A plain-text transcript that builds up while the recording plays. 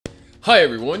Hi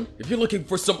everyone, if you're looking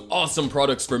for some awesome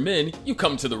products for men, you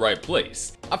come to the right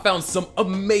place. I found some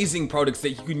amazing products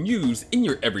that you can use in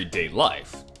your everyday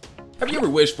life. Have you ever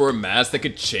wished for a mask that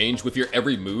could change with your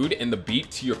every mood and the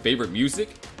beat to your favorite music?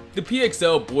 The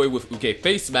PXL Boy with Uke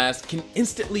face mask can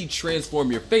instantly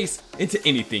transform your face into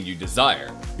anything you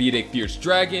desire, be it a fierce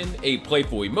dragon, a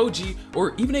playful emoji,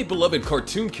 or even a beloved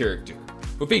cartoon character.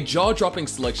 With a jaw-dropping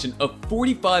selection of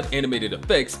 45 animated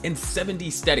effects and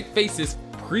 70 static faces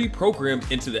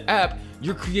pre-programmed into the app,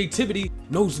 your creativity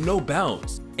knows no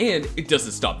bounds. And it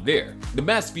doesn't stop there. The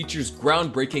mask features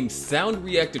groundbreaking sound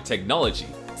reactive technology,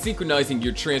 synchronizing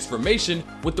your transformation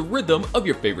with the rhythm of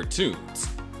your favorite tunes.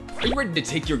 Are you ready to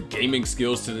take your gaming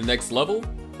skills to the next level?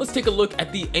 Let's take a look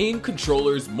at the AIM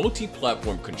Controller's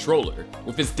multi-platform controller.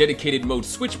 With its dedicated mode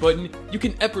switch button, you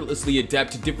can effortlessly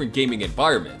adapt to different gaming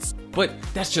environments. But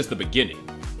that's just the beginning.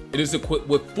 It is equipped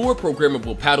with 4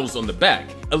 programmable paddles on the back,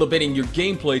 elevating your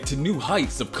gameplay to new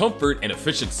heights of comfort and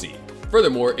efficiency.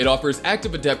 Furthermore, it offers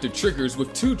active adaptive triggers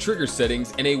with 2 trigger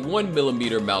settings and a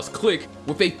 1mm mouse click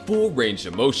with a full range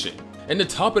of motion. And to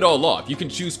top it all off, you can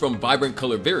choose from vibrant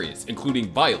color variants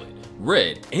including violet,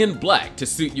 red, and black to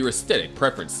suit your aesthetic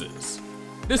preferences.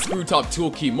 This screw top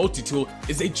tool key multi-tool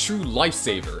is a true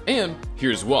lifesaver, and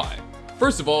here's why.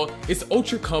 First of all, its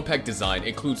ultra-compact design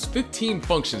includes 15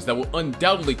 functions that will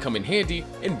undoubtedly come in handy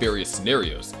in various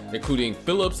scenarios, including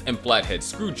Phillips and flathead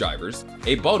screwdrivers,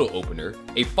 a bottle opener,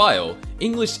 a file,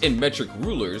 English and metric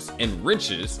rulers and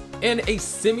wrenches, and a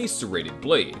semi-serrated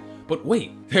blade. But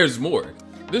wait, there's more!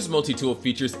 This multi-tool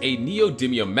features a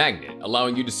neodymium magnet,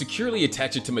 allowing you to securely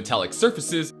attach it to metallic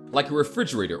surfaces like a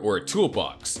refrigerator or a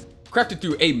toolbox. Crafted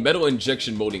through a metal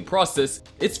injection molding process,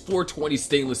 its 420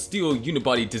 stainless steel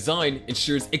unibody design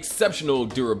ensures exceptional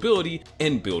durability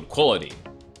and build quality.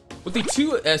 With the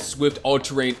 2S Swift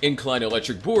all-terrain incline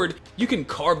electric board, you can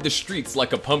carve the streets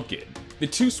like a pumpkin. The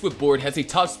 2 Swift board has a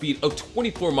top speed of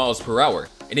 24 miles per hour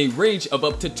and a range of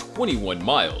up to 21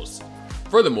 miles.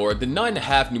 Furthermore, the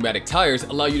 9.5 pneumatic tires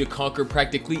allow you to conquer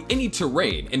practically any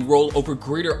terrain and roll over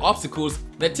greater obstacles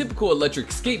that typical electric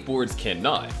skateboards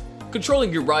cannot.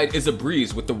 Controlling your ride is a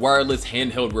breeze with the wireless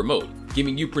handheld remote,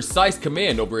 giving you precise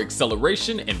command over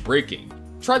acceleration and braking.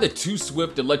 Try the 2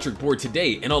 Swift electric board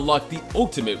today and unlock the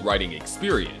ultimate riding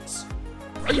experience.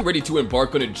 Are you ready to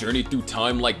embark on a journey through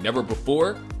time like never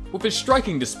before? With its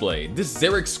striking display, this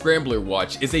Xeric Scrambler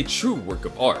watch is a true work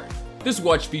of art. This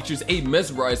watch features a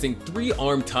mesmerizing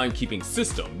 3-arm timekeeping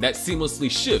system that seamlessly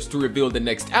shifts to reveal the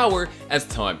next hour as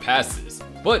time passes.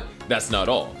 But that's not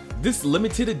all. This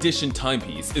limited edition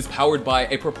timepiece is powered by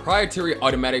a proprietary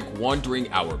automatic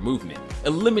wandering hour movement,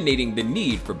 eliminating the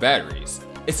need for batteries.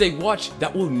 It's a watch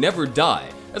that will never die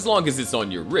as long as it's on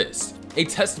your wrist, a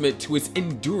testament to its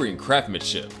enduring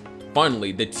craftsmanship.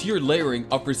 Finally, the tiered layering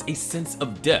offers a sense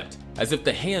of depth, as if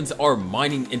the hands are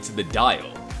mining into the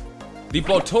dial. The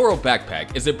Baltoro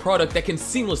backpack is a product that can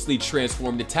seamlessly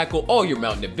transform to tackle all your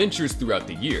mountain adventures throughout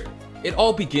the year. It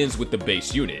all begins with the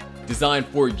base unit, designed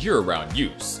for year-round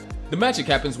use. The magic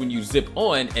happens when you zip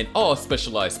on and off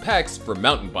specialized packs for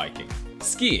mountain biking,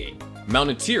 skiing,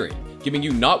 mountaineering, giving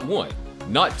you not 1,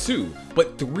 not 2,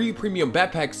 but 3 premium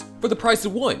backpacks for the price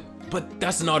of 1. But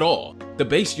that's not all. The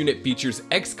base unit features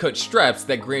X-cut straps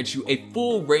that grant you a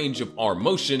full range of arm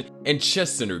motion and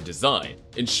chest-centered design,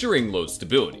 ensuring load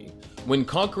stability. When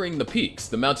conquering the peaks,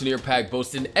 the Mountaineer Pack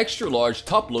boasts an extra-large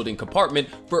top-loading compartment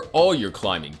for all your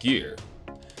climbing gear.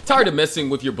 Tired of messing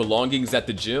with your belongings at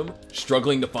the gym?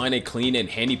 Struggling to find a clean and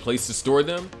handy place to store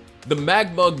them? The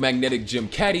MagMug Magnetic Gym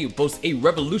Caddy boasts a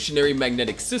revolutionary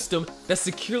magnetic system that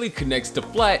securely connects to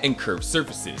flat and curved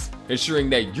surfaces, ensuring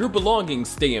that your belongings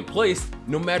stay in place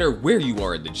no matter where you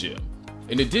are in the gym.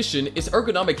 In addition, its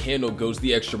ergonomic handle goes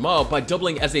the extra mile by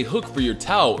doubling as a hook for your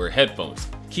towel or headphones,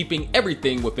 keeping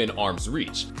everything within arm's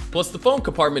reach. Plus, the phone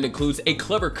compartment includes a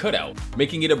clever cutout,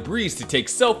 making it a breeze to take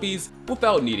selfies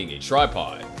without needing a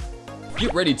tripod.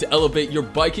 Get ready to elevate your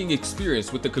biking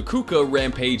experience with the Kukuka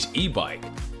Rampage e-bike.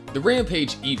 The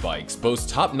Rampage e-bikes boast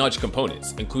top-notch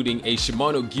components, including a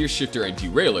Shimano gear shifter and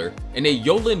derailleur, and a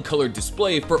Yolin colored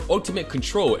display for ultimate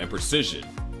control and precision.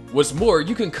 What's more,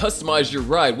 you can customize your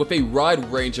ride with a wide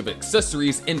range of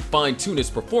accessories and fine-tune its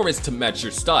performance to match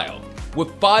your style.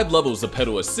 With 5 levels of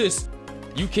pedal assist,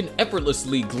 you can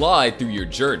effortlessly glide through your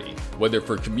journey, whether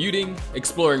for commuting,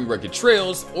 exploring rugged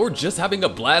trails, or just having a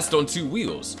blast on 2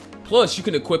 wheels. Plus, you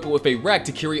can equip it with a rack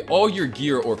to carry all your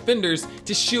gear or fenders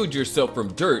to shield yourself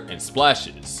from dirt and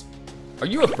splashes. Are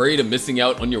you afraid of missing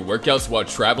out on your workouts while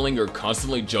traveling or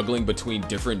constantly juggling between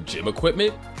different gym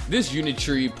equipment? This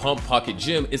Unitree Pump Pocket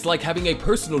Gym is like having a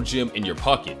personal gym in your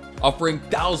pocket, offering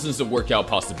thousands of workout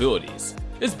possibilities.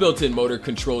 This built-in motor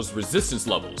controls resistance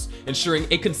levels, ensuring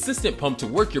a consistent pump to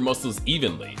work your muscles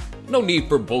evenly. No need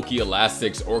for bulky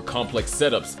elastics or complex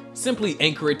setups, simply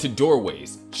anchor it to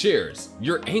doorways, chairs,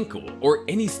 your ankle, or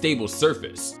any stable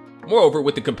surface. Moreover,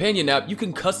 with the companion app, you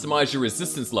can customize your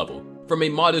resistance level from a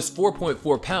modest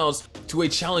 4.4 pounds to a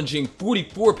challenging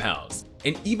 44 pounds,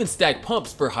 and even stack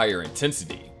pumps for higher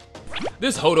intensity.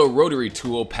 This Hodo rotary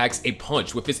tool packs a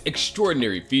punch with its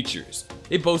extraordinary features.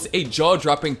 It boasts a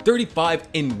jaw-dropping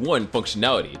 35-in-1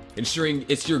 functionality, ensuring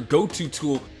it's your go-to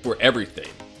tool for everything.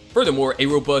 Furthermore, a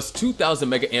robust 2000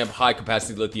 mAh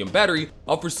high-capacity lithium battery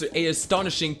offers an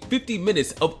astonishing 50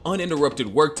 minutes of uninterrupted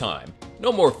work time.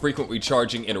 No more frequent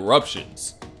recharging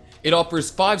interruptions. It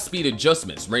offers 5-speed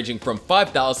adjustments ranging from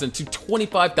 5,000 to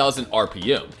 25,000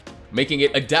 RPM, making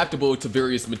it adaptable to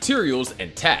various materials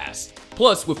and tasks.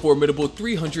 Plus, with formidable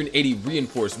 380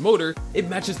 reinforced motor, it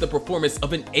matches the performance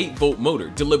of an 8-volt motor,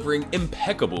 delivering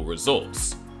impeccable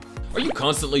results. Are you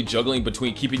constantly juggling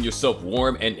between keeping yourself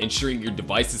warm and ensuring your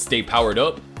devices stay powered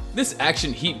up? This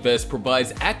Action Heat Vest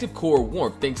provides active core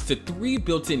warmth thanks to 3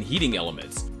 built-in heating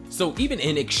elements. So even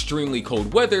in extremely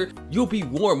cold weather, you'll be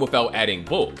warm without adding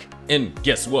bulk. And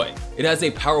guess what? It has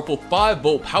a powerful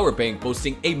 5-volt power bank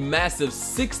boasting a massive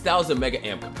 6,000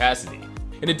 mAh capacity.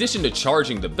 In addition to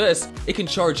charging the vest, it can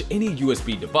charge any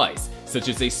USB device, such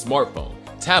as a smartphone,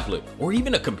 tablet, or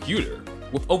even a computer.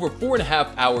 With over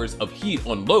 4.5 hours of heat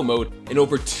on low mode and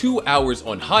over 2 hours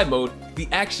on high mode, the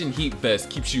Action Heat Vest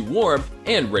keeps you warm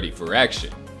and ready for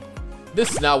action.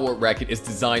 This snowboard racket is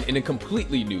designed in a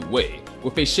completely new way,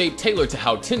 with a shape tailored to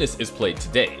how tennis is played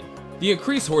today. The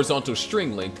increased horizontal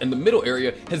string length in the middle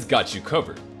area has got you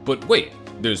covered. But wait,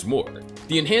 there's more.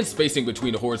 The enhanced spacing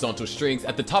between the horizontal strings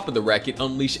at the top of the racket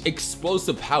unleash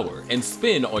explosive power and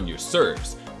spin on your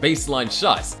serves, baseline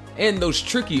shots, and those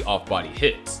tricky off-body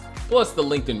hits. Plus, the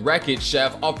lengthened racket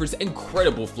shaft offers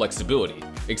incredible flexibility,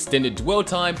 extended dwell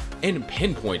time, and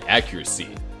pinpoint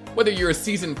accuracy. Whether you're a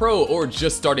seasoned pro or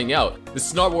just starting out, the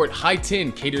Snowboard High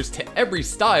 10 caters to every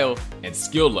style and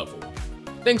skill level.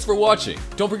 Thanks for watching.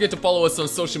 Don't forget to follow us on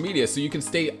social media so you can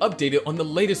stay updated on the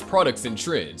latest products and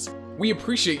trends. We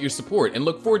appreciate your support and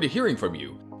look forward to hearing from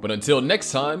you. But until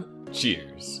next time,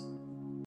 cheers.